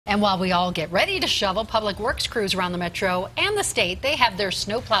And while we all get ready to shovel, public works crews around the metro and the state, they have their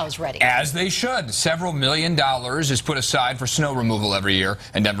snow plows ready. As they should. Several $1 million is put aside for snow removal every year.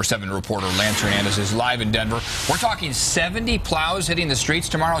 And Denver 7 reporter Lance Hernandez is live in Denver. We're talking 70 plows hitting the streets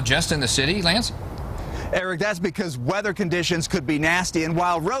tomorrow just in the city, Lance? Eric, that's because weather conditions could be nasty, and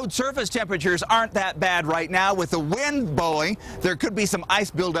while road surface temperatures aren't that bad right now, with the wind blowing, there could be some ice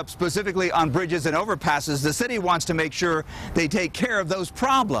buildup specifically on bridges and overpasses. The city wants to make sure they take care of those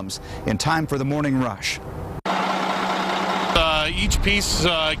problems in time for the morning rush. Each piece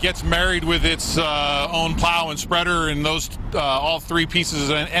gets married with its own plow and spreader, and those all three pieces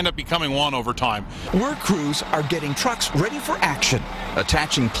end up becoming one over time. Work crews are getting trucks ready for action,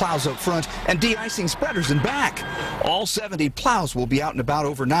 attaching plows up front and de-icing spreaders in back. All 70 plows will be out and about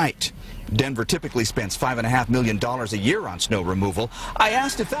overnight. Denver typically spends $5.5 million a year on snow removal. I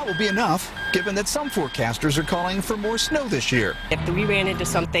asked if that will be enough, given that some forecasters are calling for more snow this year. If we ran into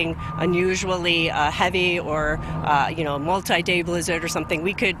something unusually heavy or a multi-day blizzard or something,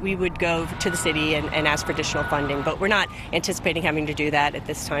 we would go to the city and ask for additional funding. But we're not anticipating having to do that at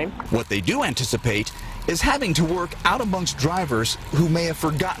this time. What they do anticipate is having to work out amongst drivers who may have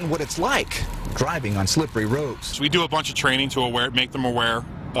forgotten what it's like driving on slippery roads. So we do a bunch of training to make them aware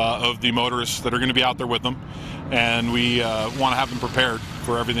of the motorists that are going to be out there with them, and we want to have them prepared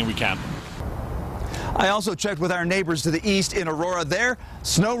for everything we can. I also checked with our neighbors to the east in Aurora. Their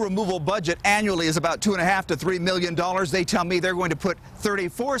snow removal budget annually is about $2.5 to $3 million. They tell me they're going to put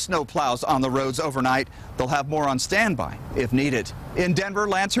 34 snow plows on the roads overnight. They'll have more on standby if needed. In Denver,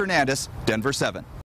 Lance Hernandez, Denver 7.